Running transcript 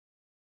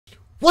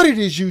What it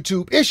is,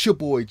 YouTube? It's your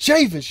boy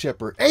Javen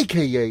Shepherd,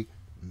 aka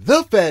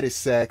the Fattest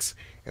Sax,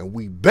 and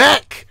we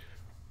back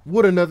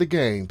with another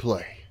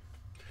gameplay.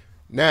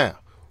 Now,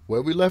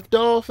 where we left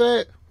off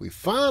at, we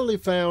finally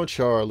found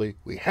Charlie.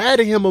 We had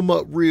to hem him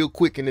up real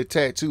quick in the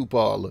tattoo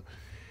parlor,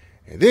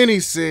 and then he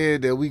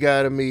said that we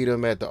gotta meet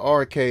him at the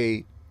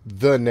arcade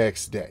the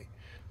next day.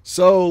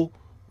 So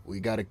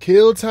we gotta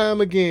kill time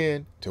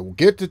again to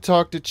get to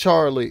talk to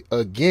Charlie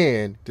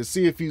again to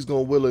see if he's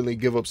gonna willingly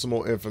give up some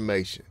more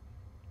information.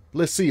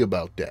 Let's see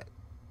about that.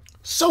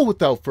 So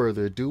without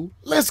further ado,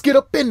 let's get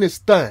up in this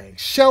thing,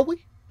 shall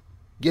we?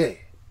 Yeah.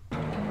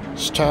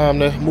 It's time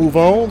to move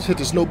on. Let's hit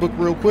this notebook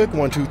real quick.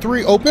 1, 2,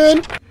 3,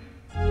 open.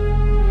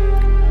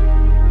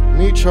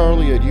 Meet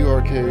Charlie at U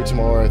Arcade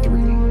tomorrow at 3.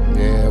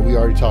 Yeah, we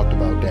already talked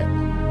about that.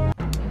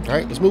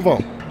 Alright, let's move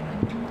on.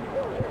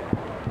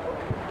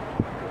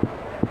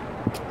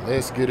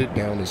 Let's get it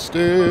down the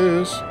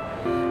stairs.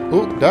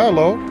 Oh,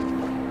 dialogue.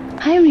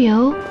 Hi,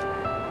 Ryo.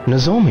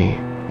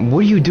 Nozomi, what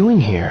are you doing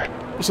here?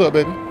 What's up,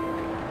 baby?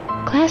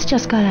 Class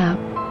just got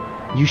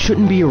out, You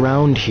shouldn't be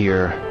around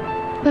here.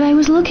 but I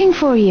was looking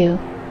for you.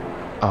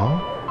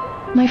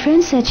 Oh? My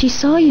friend said she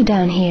saw you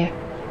down here.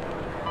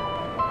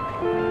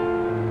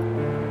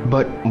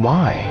 But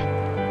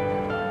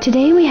why?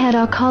 Today we had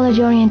our college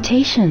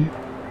orientation,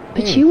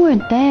 but you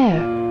weren't there.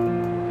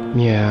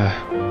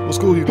 Yeah, What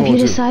school you Have going you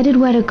to? decided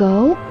where to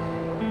go?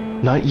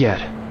 not yet.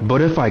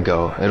 But if I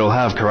go, it'll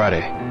have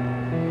karate.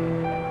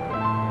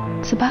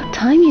 It's about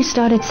time you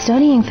started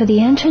studying for the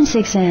entrance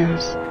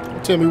exams.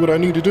 Tell me what I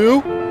need to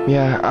do.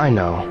 Yeah, I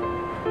know.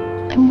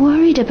 I'm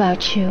worried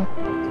about you.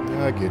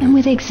 I get And it.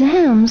 with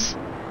exams,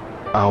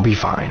 I'll be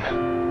fine.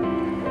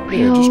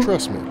 Yeah, just Ryo,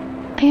 trust me.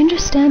 I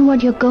understand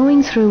what you're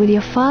going through with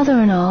your father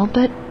and all,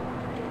 but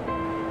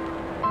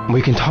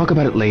We can talk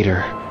about it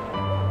later.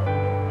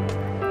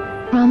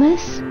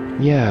 promise?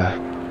 Yeah,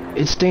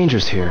 it's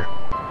dangerous here.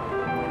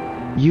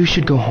 You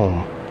should go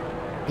home.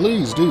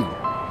 Please do.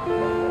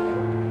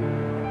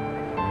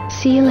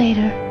 See you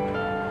later.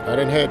 I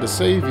done had to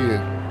save you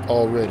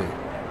already.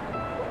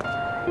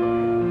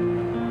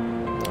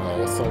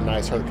 Oh, it's so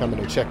nice her coming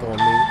to check on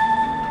me.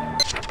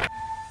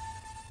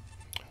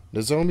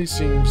 Nozomi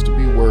seems to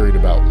be worried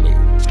about me.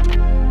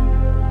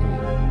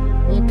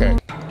 Okay.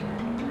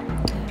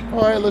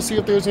 Alright, let's see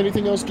if there's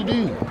anything else to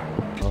do.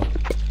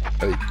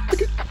 Hey.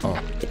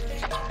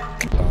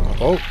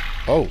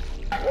 Oh.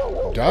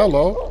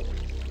 Dialogue.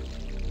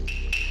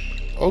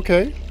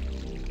 Okay.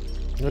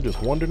 They're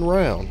just wandering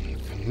around.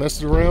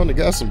 Messing around and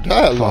got some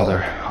dialogue.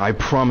 Father, I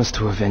promise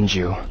to avenge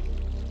you.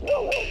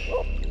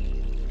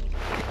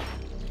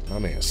 My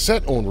man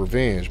set on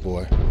revenge,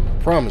 boy.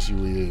 Promise you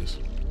he is.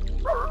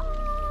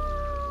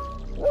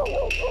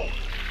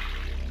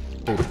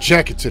 Throw the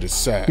jacket to the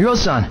side.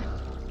 Ryo-san,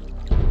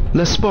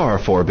 let's spar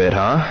for a bit,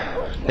 huh?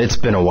 It's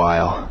been a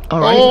while.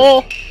 Alright,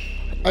 Oh,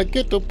 I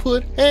get to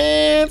put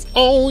hands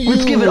on you.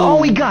 let's give it all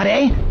we got,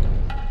 eh?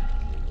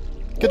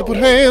 Get to put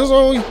hands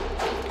on you.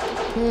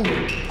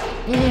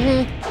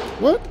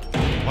 What?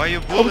 Why you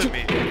bullying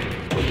me?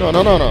 No.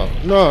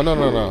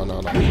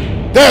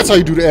 That's how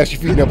you do the ass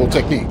your feet elbow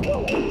technique.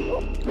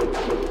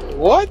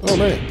 What? Oh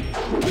man.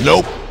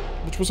 Nope.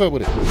 What's up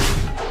with it?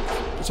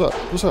 What's up?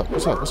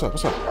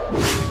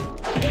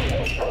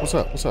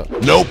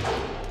 Nope.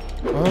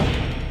 Huh?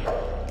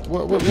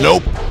 What?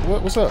 Nope.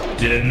 What's up?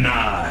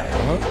 Denied.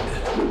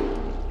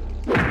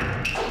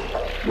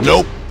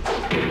 Nope.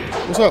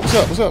 What's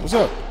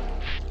up?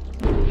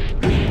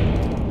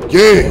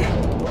 Yeah.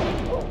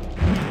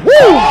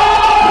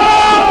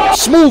 Woo!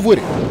 Smooth with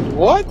it.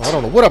 What? I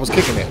don't know what I was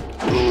kicking at.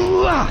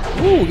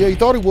 Woo, yeah, he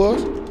thought he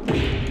was.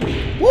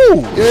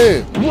 Woo,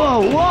 yeah.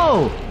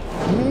 Whoa!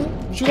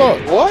 What you got?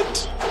 What?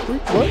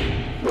 What?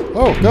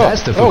 Oh, God.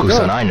 That's the Oh,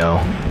 Fuku-san God. I know.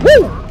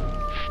 Woo!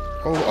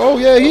 Oh,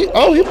 yeah, he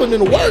putting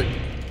in the work.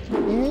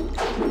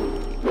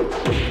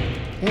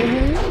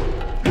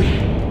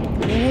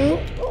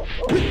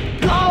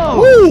 Oh!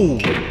 Woo!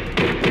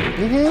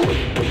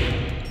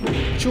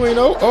 But you ain't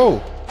know?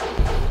 Oh.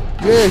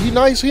 Yeah, he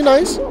nice.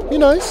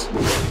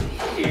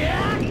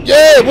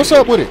 Yeah, what's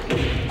up with it?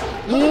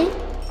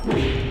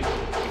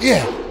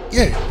 Yeah.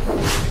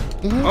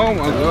 Oh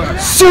my god.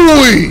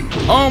 Sweet!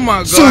 Oh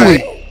my god.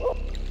 Sweet!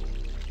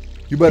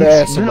 You better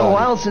ask It's been a somebody.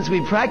 while since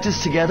we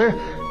practiced together.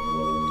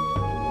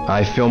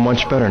 I feel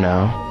much better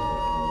now.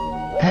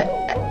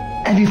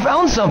 Have you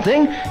found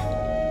something?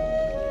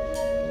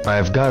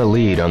 I've got a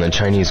lead on the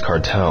Chinese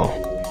cartel.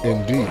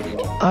 Indeed.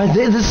 Are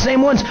they the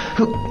same ones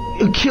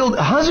who killed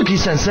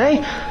Hazuki-sensei?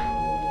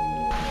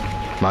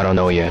 I don't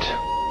know yet.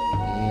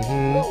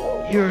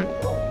 You're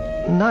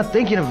not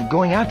thinking of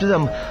going after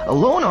them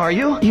alone, are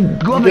you? You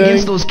go up Dang.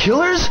 against those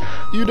killers?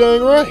 You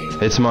dang right.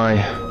 It's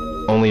my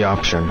only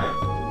option.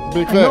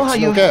 Big I know facts, how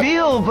no you cap.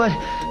 feel, but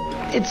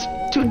it's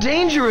too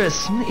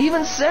dangerous.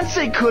 Even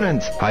Sensei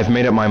couldn't. I've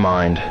made up my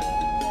mind.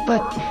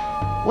 But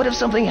what if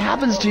something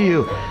happens to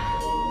you?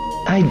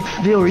 I'd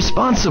feel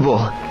responsible.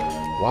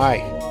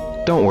 Why?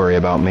 Don't worry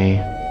about me.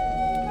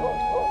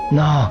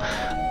 No.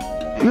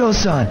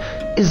 Ryo-san,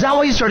 is that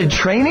why you started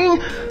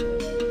training?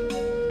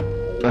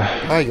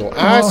 Why your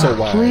eyes so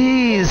wide?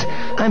 Please,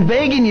 I'm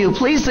begging you,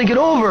 please think it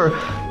over.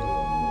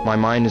 My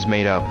mind is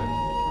made up.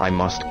 I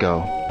must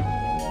go.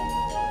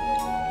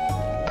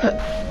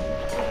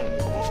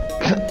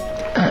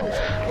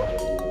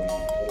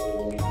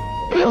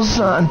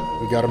 Bill-san.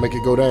 We gotta make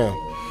it go down.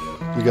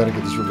 We gotta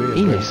get this revenge.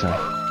 baby. Ine-san,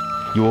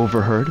 you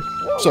overheard?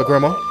 What's up,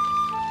 Grandma?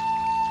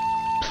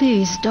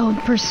 Please don't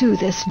pursue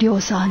this,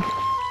 Ryo-san.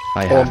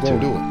 I I'm have gonna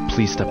to. do it.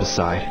 Please step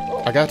aside.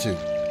 I got to.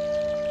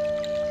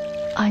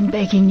 I'm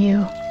begging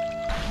you.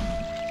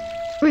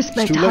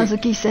 Respect It's too late.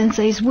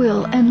 Hazuki-sensei's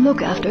will and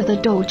look after the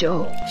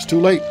dojo. It's too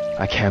late.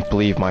 I can't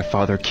believe my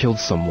father killed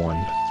someone.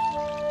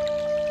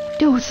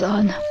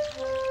 Ryo-san.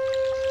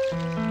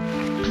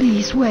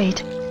 Please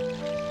wait.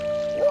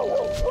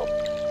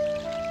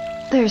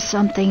 There's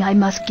something I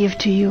must give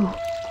to you.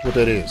 What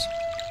that is?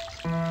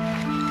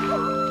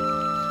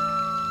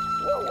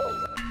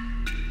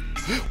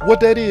 What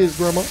that is,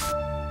 Grandma?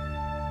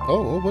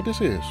 Oh, what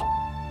this is?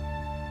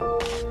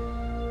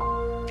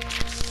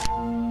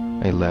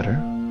 A letter?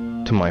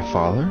 To my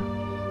father?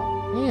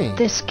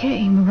 This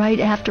came right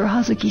after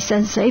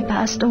Hazuki-sensei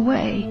passed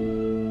away.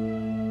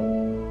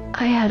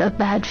 I had a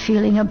bad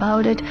feeling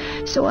about it,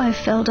 so I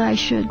felt I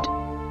should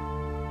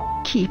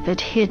keep it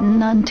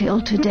hidden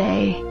until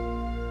today.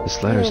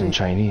 This letter's in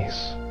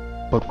Chinese.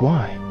 But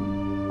why?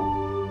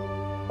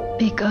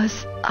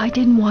 Because I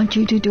didn't want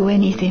you to do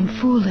anything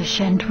foolish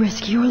and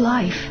risk your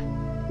life.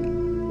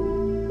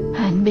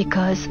 And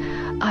because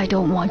I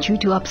don't want you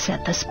to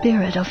upset the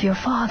spirit of your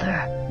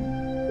father.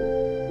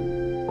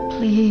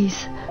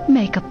 Please,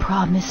 make a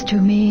promise to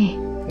me.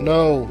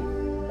 No,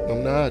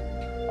 I'm not.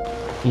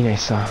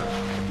 Ine-san.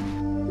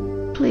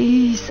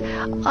 Please,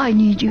 I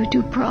need you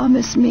to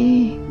promise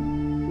me.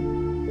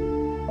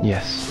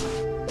 Yes.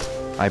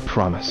 I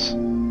promise.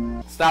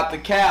 Stop the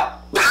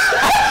cap. Stop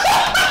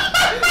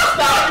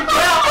the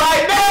cap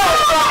right now.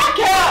 Stop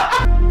the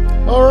cap.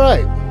 All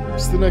right,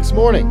 it's the next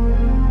morning.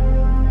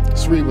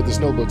 Let's read what this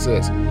notebook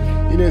says.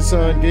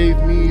 Ine-san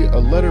gave me a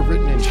letter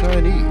written in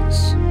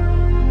Chinese.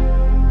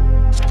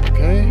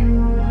 Okay,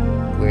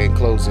 go ahead and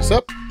close this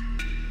up.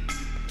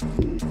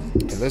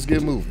 And let's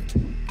get moving.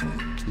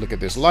 Look at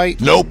this light.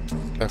 Nope.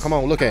 Now, come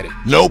on, look at it.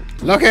 Nope.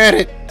 Look at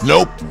it.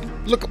 Nope.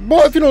 Look,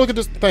 boy, if you don't look at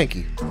this, thank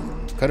you.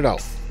 Cut it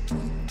off.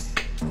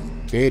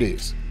 There it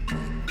is.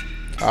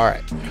 All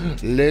right,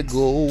 let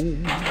go.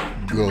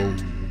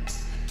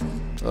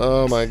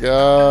 Oh my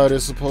God,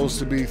 it's supposed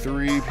to be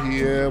 3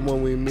 p.m.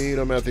 when we meet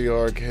him at the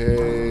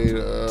arcade.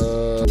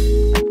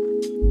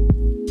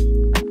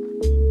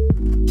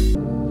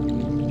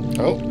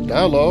 Oh,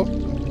 dialogue.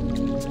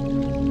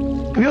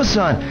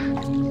 Ryo-san,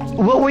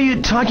 what were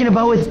you talking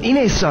about with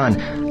Ine-san?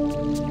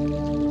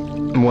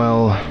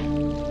 Well,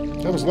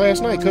 That was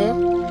last night,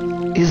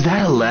 cuz. is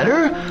that a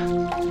letter?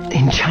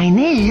 In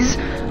Chinese?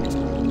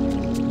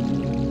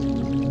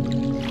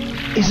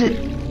 Is it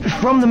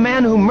from the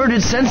man who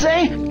murdered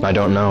Sensei? I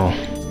don't know.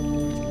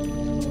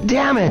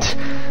 Damn it!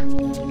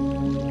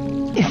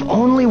 If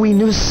only we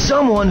knew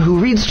someone who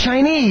reads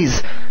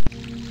Chinese!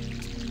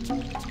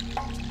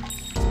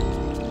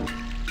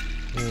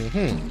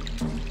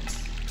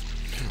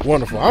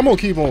 Wonderful. I'm gonna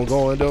keep on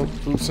going though,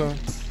 Fruit Son.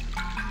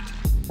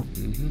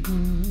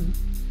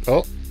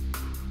 Oh,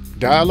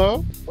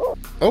 dialogue.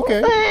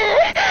 Okay.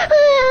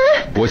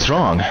 What's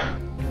wrong?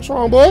 What's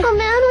wrong, boy? A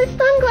man with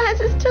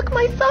sunglasses took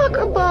my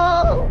soccer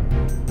ball.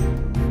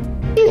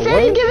 He said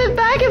What? he'd give it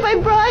back if I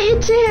brought you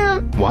to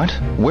him. What?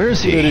 Where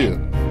is he? It is.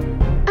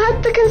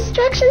 At the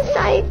construction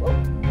site.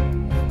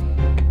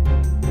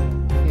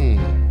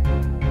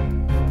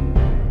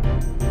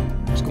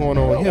 What's going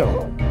on with him?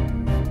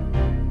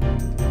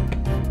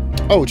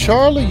 Oh,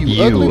 Charlie, you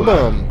You. ugly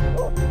bum.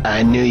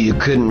 I knew you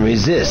couldn't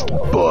resist,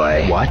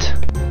 boy. What?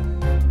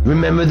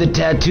 Remember the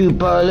tattoo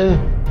parlor?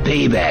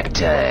 Payback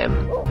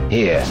time.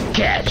 Here,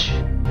 catch.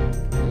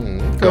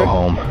 Go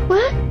home.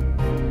 What?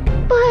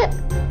 But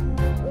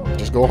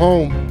Just go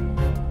home.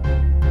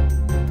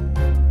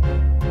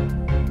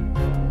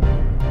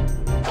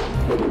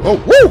 Oh,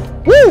 woo,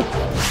 woo.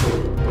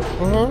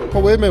 Oh,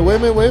 wait a minute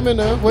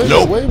now. Wait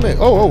a minute.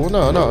 Oh,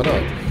 no.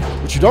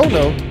 What you don't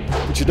know?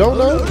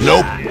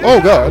 Nope. Oh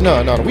God,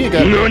 no. We ain't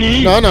got. No. We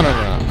ain't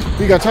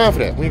got time for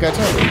that. We got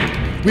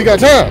time. You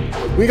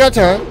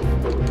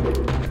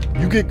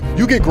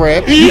get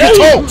grabbed. You get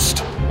toast.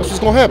 That's what's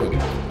gonna happen.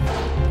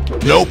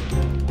 Nope.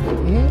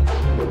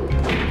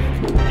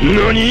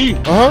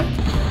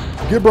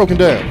 Get broken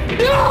down.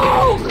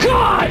 No,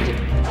 God!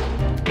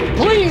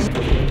 Please!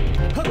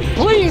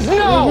 Please,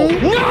 no!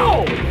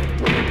 No!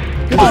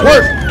 Get this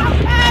work.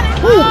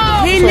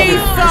 He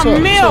needs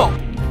some milk!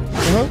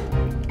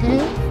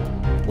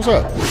 What's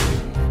up?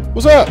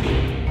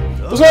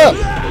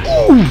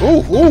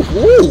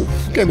 Ooh.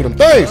 Give me them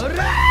things.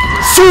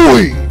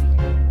 Sweet.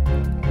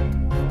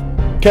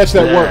 Catch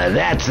that work.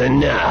 That's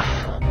enough.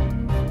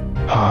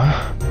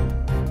 Huh?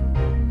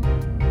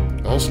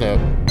 Oh snap.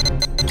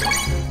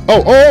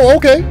 Oh,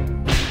 okay.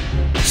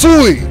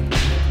 Sweet.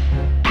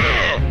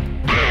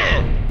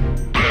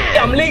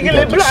 I'm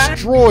legally blind.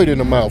 Destroyed in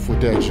the mouth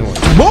with that joint.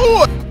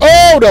 Boy!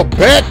 Oh, the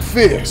back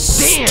fist!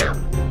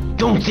 Damn!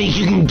 Don't think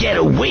you can get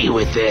away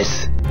with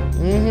this.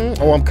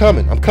 Oh, I'm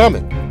coming. I'm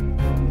coming.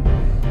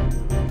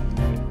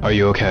 Are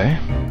you okay?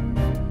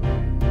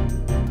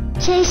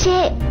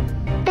 Shay,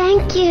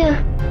 thank you.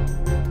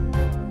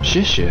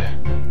 Shishi.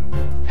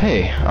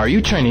 Hey, are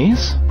you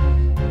Chinese?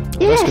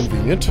 That's Yes,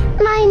 convenient.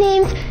 my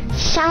name's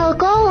Xiao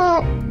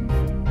Gong.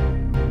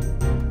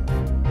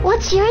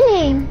 What's your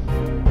name?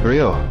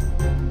 Ryo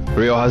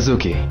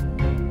Hazuki.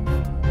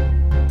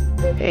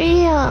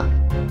 Ryo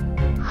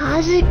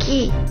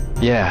Hazuki.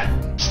 Yeah.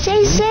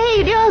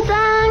 Shay,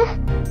 Ryo-san.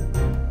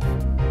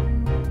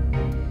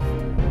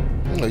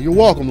 Oh, you're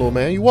welcome, little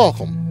man. You're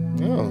welcome.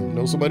 Oh,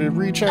 know somebody to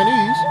read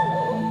Chinese?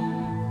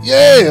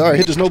 Yeah! Alright,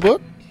 hit this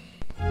notebook.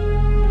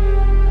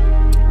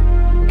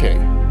 Okay.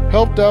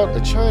 Helped out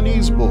a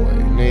Chinese boy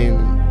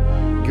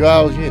named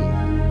Gao Yin.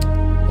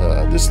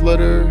 This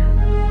letter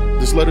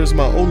is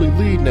my only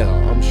lead now.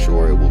 I'm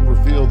sure it will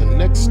reveal the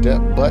next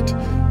step, but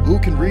who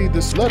can read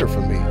this letter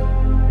for me?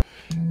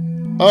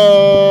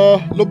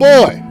 Little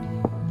boy.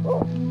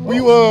 Where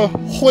you,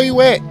 where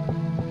you at?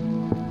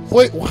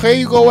 Where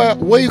you go out?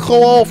 Where you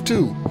go off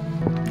to?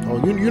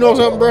 Oh, you know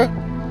something, bruh?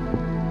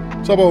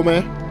 What's up, old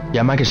man?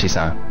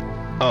 Yamagishi-san.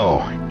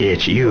 Oh,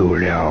 it's you,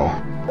 Leo.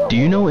 Do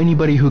you know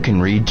anybody who can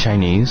read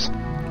Chinese?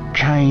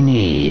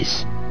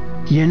 Chinese.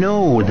 You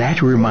know,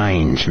 that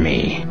reminds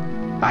me.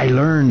 I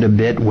learned a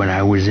bit when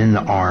I was in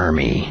the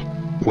army.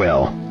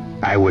 Well,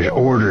 I was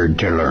ordered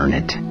to learn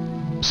it.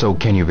 So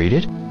can you read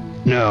it?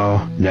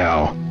 No.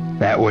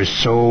 That was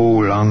so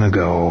long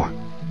ago.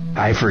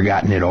 I've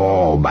forgotten it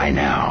all by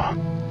now.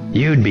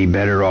 You'd be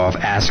better off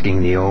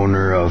asking the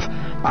owner of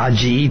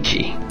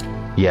Ajiichi.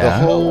 Yeah.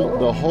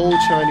 The whole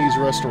Chinese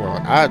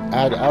restaurant. I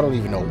don't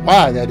even know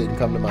why that didn't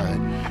come to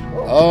mind.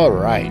 All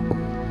right,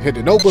 hit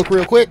the notebook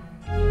real quick.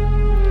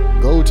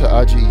 Go to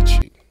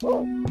Ajiichi.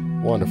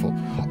 Wonderful.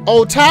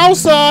 Oh,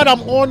 Tao-san,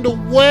 I'm on the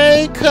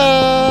way,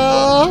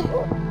 cuh.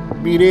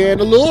 Be there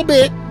in a little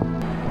bit.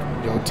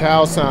 Yo,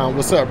 Tao-san,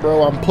 what's up,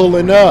 bro? I'm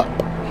pulling up.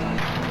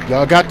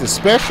 Y'all got the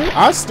special?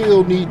 I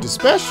still need the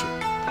special.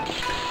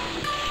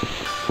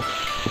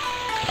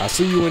 I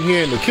see you in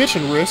here in the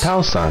kitchen, Risk.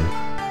 Tao-san,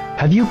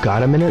 have you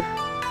got a minute?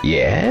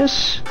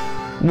 Yes?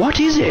 What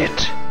is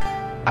it?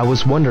 I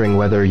was wondering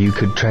whether you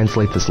could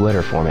translate this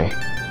letter for me.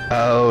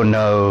 Oh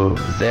no,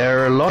 there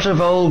are a lot of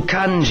old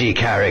kanji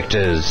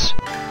characters.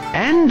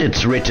 And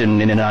it's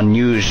written in an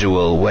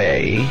unusual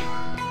way.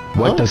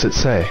 What does it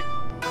say?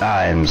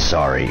 I'm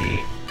sorry.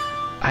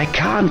 I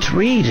can't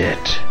read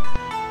it.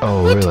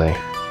 Oh, really?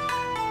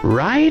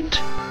 Right?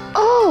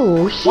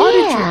 Oh,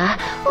 yeah,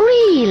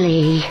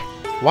 really?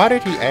 Why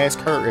did he ask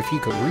her if he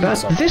could read But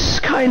something?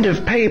 this kind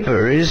of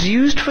paper is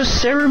used for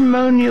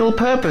ceremonial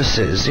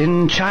purposes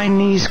in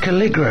Chinese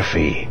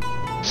calligraphy.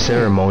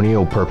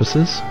 Ceremonial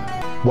purposes?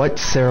 What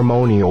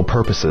ceremonial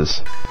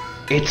purposes?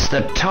 It's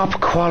the top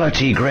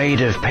quality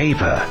grade of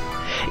paper.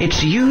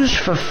 It's used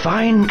for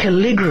fine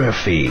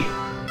calligraphy.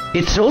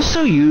 It's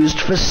also used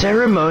for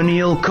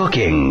ceremonial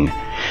cooking.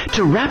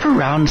 To wrap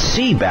around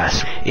sea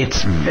bass,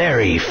 it's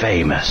very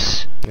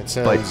famous.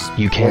 But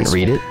you can't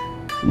read it?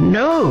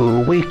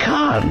 No, we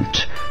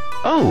can't.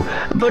 Oh,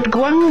 but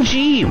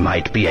Guangxi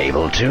might be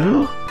able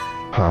to.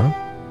 Huh?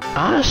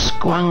 Ask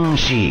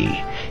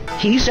Guangxi.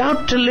 He's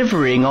out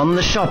delivering on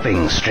the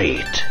shopping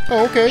street.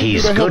 Oh, okay.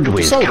 He's good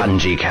with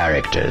kanji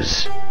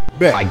characters.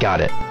 Bet. I got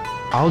it.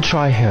 I'll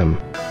try him.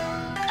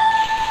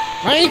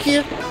 Thank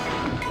you.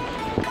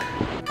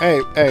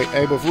 Hey,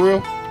 but for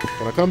real,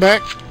 when I come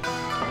back,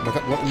 I'm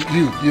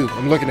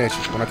looking at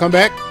you. When I come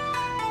back,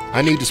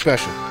 I need the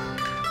special.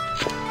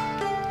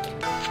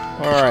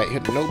 Alright,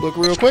 hit the notebook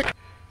real quick.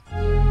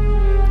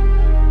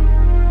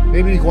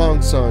 Maybe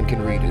Guang-san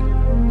can read it,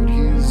 but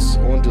he's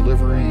on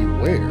delivery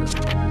where?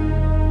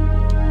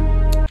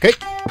 Okay,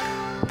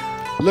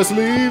 let's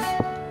leave.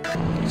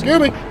 Excuse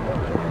me.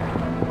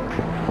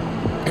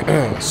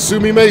 Sue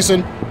me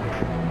Mason.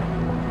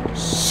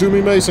 Sue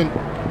me Mason.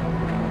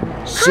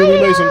 Sue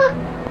me Mason.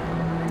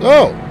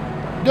 Oh,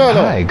 hello.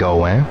 Hi,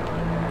 Go-Wan.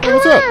 Hey,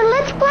 what's up? Come on,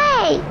 let's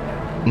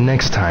play.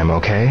 Next time,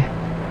 okay?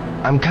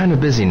 I'm kind of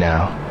busy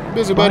now.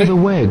 Busy, buddy. By the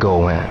way,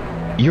 Go-Wan,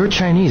 you're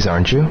Chinese,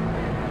 aren't you?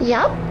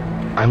 Yup.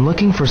 I'm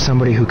looking for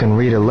somebody who can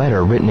read a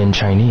letter written in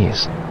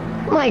Chinese.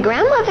 My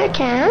grandmother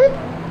can.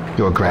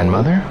 Your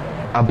grandmother?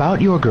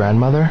 About your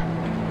grandmother?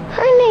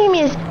 Her name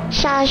is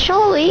Sha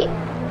Sholi.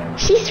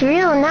 She's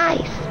real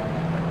nice.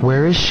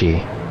 Where is she?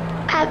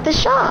 At the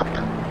shop.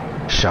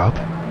 Shop?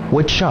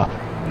 Which shop?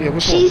 Yeah,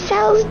 what's She up?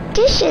 sells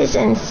dishes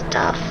and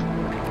stuff.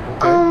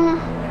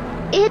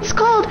 It's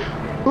called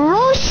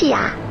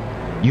Roshia.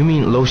 You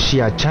mean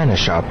Loxia China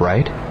shop,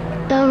 right?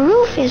 The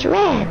roof is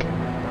red.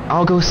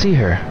 I'll go see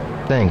her.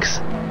 Thanks.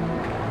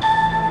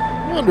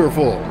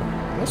 Wonderful.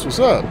 That's what's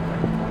up.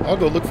 I'll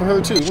go look for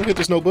her too. We'll hit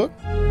this notebook.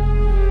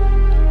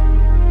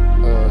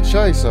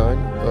 Shai-san,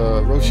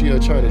 Roshia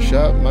China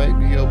shop might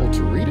be able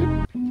to read it.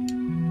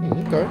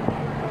 Okay.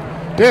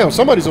 Damn,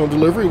 somebody's on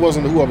delivery.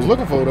 Wasn't who I was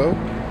looking for though.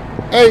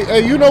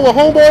 Hey, you know what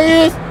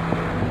homeboy is?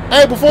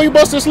 Hey, before you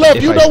bust this left,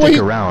 If you I know where stick he...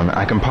 around,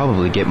 I can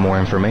probably get more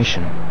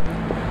information.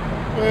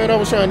 Man, I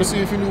was trying to see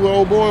if you knew where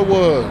old boy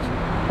was.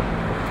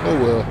 Oh,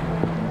 well.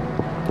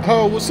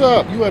 Oh, what's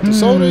up? You at the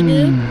soda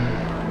again?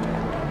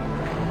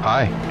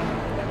 Hi.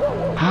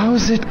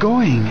 How's it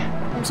going?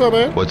 What's up,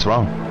 man? What's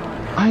wrong?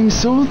 I'm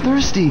so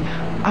thirsty.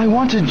 I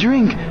want a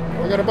drink,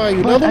 I gotta buy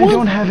you but another I one?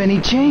 don't have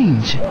any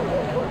change.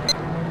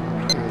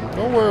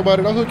 Don't worry about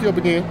it. I'll hook you up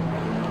again.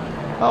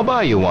 I'll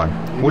buy you one.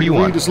 What do you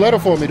Read want? this letter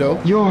for me, though.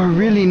 You're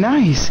really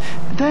nice.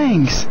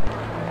 Thanks.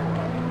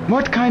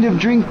 What kind of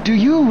drink do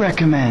you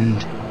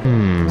recommend?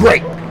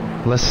 Great!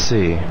 Let's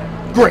see.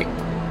 Great!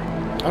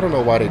 I don't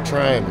know why they're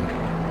trying me.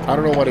 I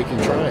don't know why they keep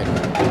trying me.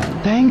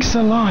 Thanks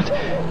a lot.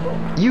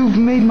 You've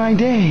made my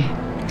day.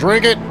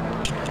 Drink it!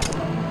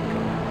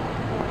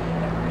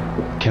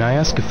 Can I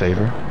ask a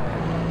favor?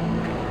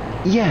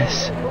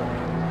 Yes.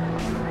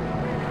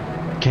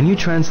 Can you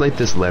translate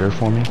this letter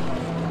for me?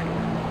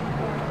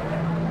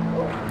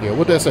 Yeah,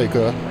 what'd that say,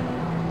 cuz?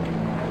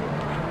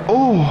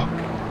 Oh.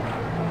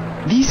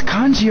 These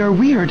kanji are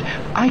weird.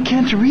 I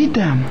can't read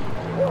them.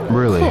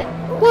 Really? Huh.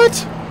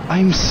 What?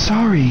 I'm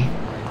sorry.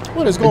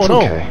 What is going It's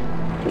okay.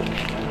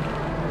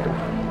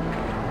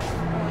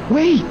 on?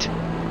 Wait.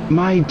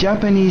 My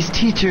Japanese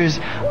teacher's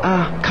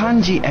a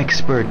kanji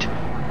expert.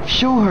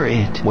 Show her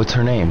it. What's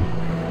her name?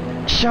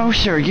 Xiao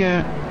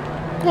Shirye.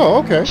 Oh,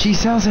 okay. She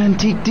sells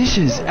antique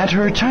dishes at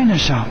her china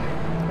shop.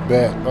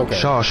 Bad. Okay.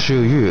 Sha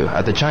Shu Yu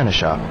at the China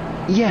shop.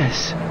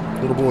 Yes.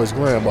 Little boy's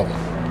grandmother.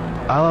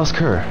 I'll ask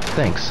her.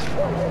 Thanks.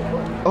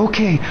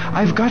 Okay,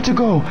 I've got to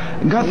go.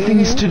 Got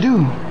things to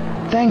do.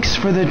 Thanks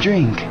for the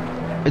drink.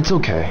 It's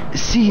okay.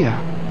 See ya.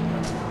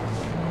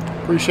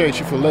 Appreciate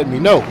you for letting me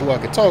know who I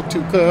could talk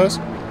to, cuz.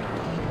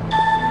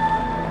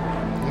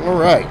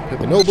 Alright, hit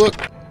the notebook.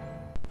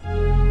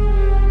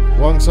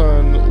 Wang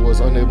San was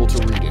unable to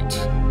read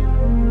it.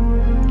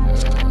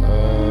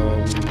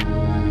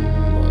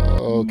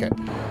 Okay.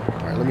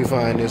 Alright, let me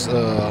find this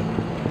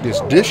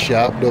dish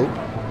shop, though.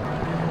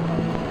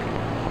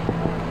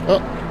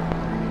 Oh.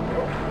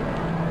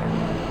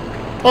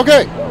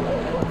 Okay.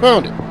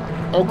 Found it.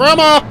 Oh,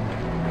 Grandma!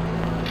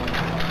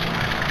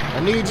 I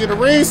need you to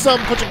read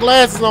something. Put your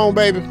glasses on,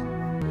 baby.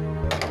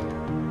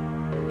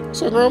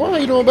 So, Grandma, how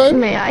you doing, baby?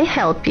 May I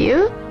help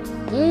you?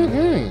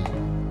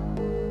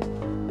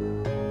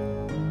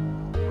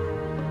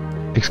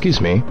 Excuse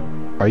me.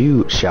 Are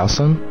you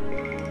Xiao-san?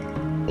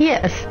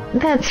 Yes,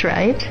 that's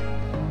right.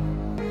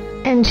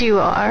 And you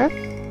are?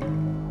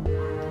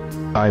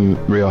 I'm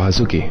Ryo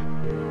Hazuki.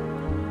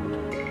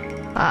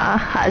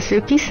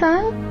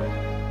 Hazuki-san?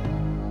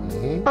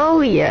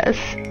 Oh, yes,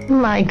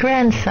 my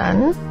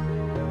grandson.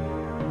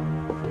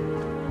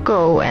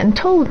 Go and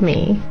told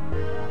me.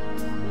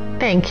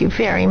 Thank you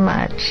very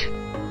much.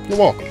 You're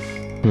welcome.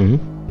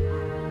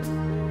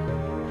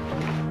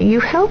 You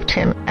helped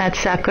him at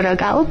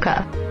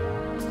Sakuragaoka.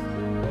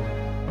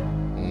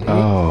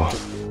 Oh,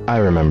 I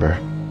remember.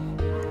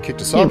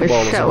 Kicked a He soccer was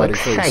ball in so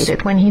somebody's excited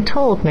face. when he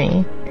told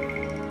me.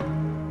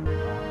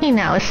 He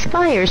now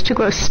aspires to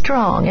grow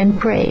strong and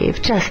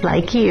brave, just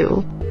like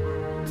you.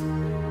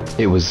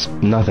 It was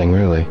nothing,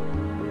 really.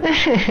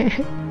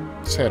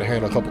 Just had to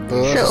handle a couple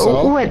thugs.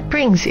 So, what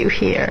brings you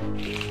here?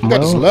 You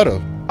got this letter.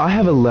 I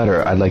have a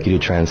letter I'd like you to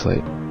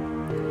translate.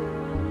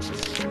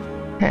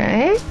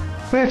 Okay.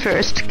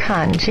 Reversed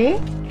kanji.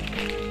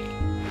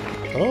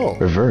 Oh.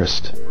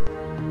 Reversed.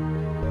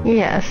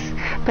 Yes,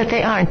 but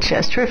they aren't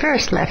just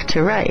reversed left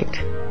to right.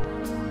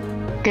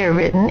 They're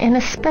written in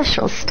a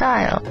special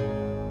style.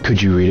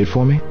 Could you read it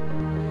for me?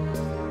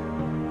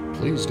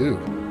 Please do.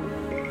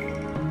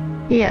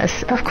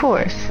 Yes, of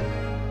course.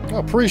 I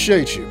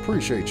appreciate you.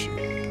 Appreciate you.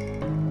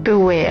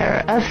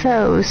 Beware of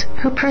those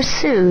who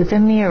pursue the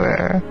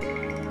mirror.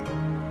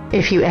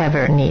 If you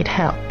ever need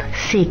help,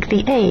 seek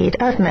the aid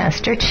of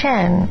Master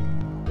Chen.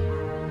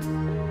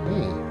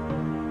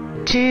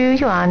 Zhu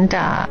Yuan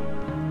Da.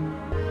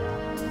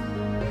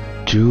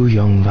 Zhu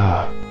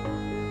Yongla.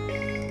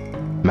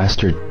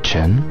 Master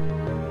Chen?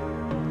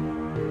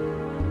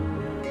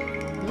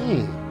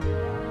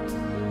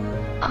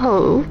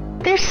 Oh,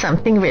 there's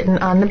something written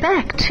on the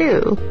back,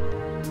 too.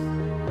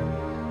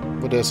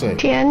 What'd that say?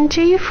 天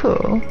之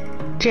父，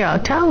教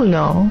导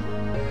龙，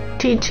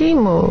提之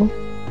母，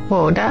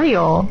我的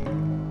有。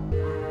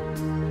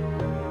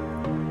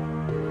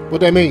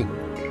 What'd that mean?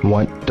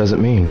 What does it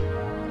mean?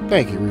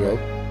 Thank you, Rio.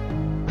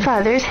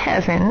 Father's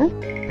heaven,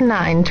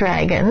 9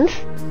 dragons,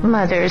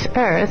 mother's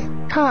earth,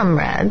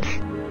 comrades.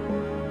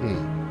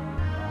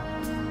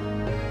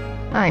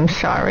 I'm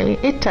sorry,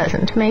 it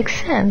doesn't make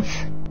sense.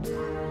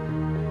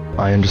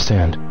 I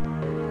understand.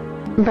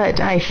 But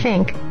I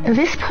think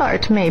this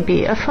part may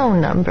be a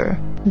phone number.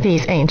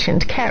 These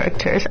ancient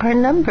characters are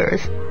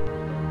numbers.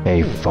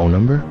 A phone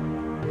number?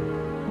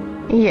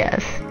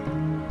 Yes.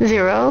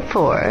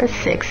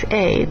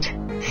 0468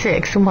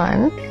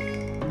 61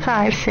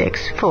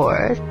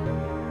 564.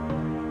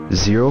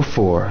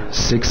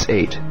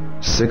 0468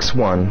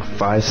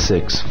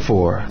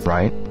 61564,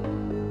 right?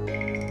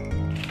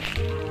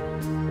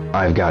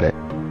 I've got it.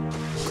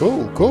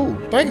 Cool, cool.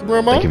 Thank you,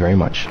 Grandma. Thank you very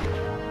much.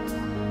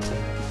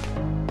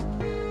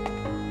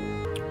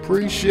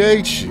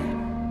 Appreciate you.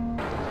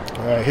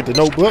 All right, hit the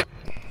notebook.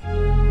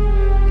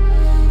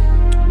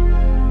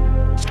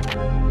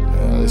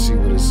 Let's see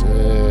what it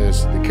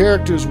says. The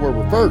characters were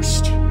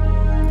reversed.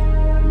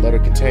 Letter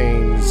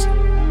contains,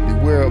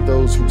 beware of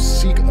those who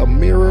seek a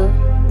mirror.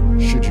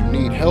 Should you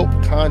need help,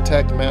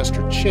 contact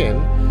Master Chen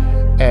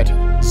at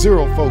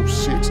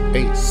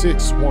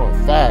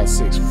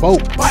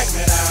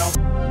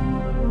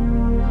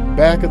 04686156.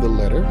 Back of the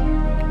letter.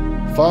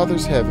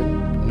 Father's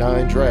heaven,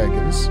 9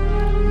 dragons.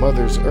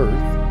 Mother's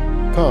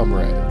earth,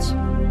 comrades.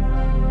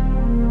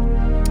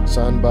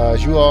 Signed by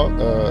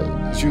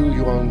Zhu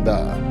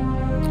Yuanda.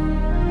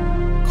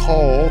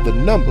 Call the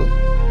number.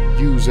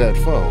 Use that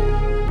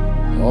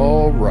phone.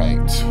 All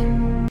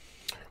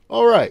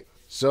right.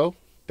 So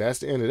that's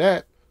the end of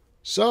that.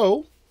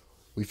 So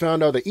we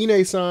found out that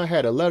Ine-san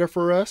had a letter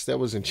for us that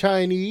was in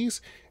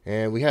Chinese,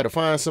 and we had to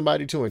find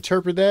somebody to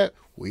interpret that.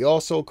 We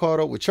also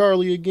caught up with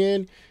Charlie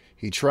again.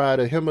 He tried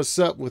to hem us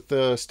up with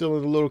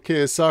stealing the little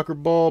kid's soccer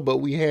ball, but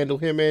we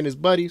handled him and his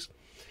buddies.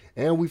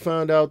 And we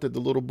found out that the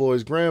little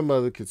boy's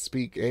grandmother could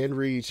speak and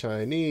read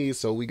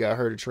Chinese, so we got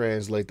her to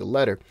translate the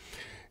letter.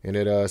 And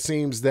it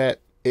seems that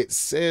it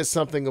says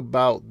something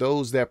about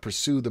those that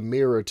pursue the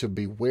mirror to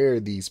beware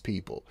these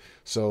people.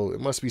 So it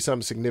must be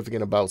something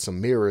significant about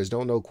some mirrors.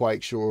 Don't know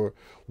quite sure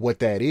what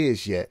that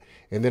is yet.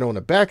 And then on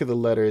the back of the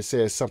letter, it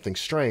says something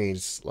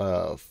strange.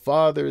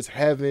 Father's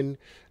heaven,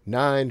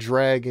 9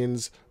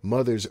 dragons,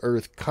 mother's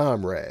earth,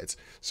 comrades.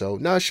 So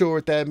not sure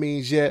what that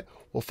means yet.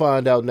 We'll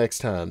find out next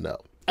time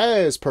though.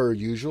 As per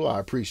usual, I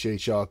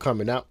appreciate y'all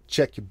coming out.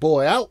 Check your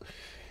boy out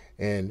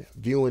and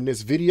viewing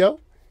this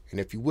video. And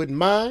if you wouldn't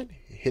mind,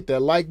 hit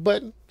that like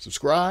button,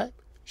 subscribe,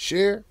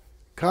 share,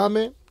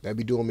 comment. That'd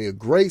be doing me a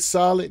great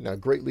solid, and I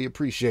greatly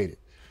appreciate it.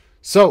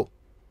 So,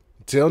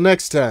 until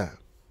next time,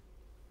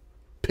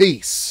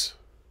 peace.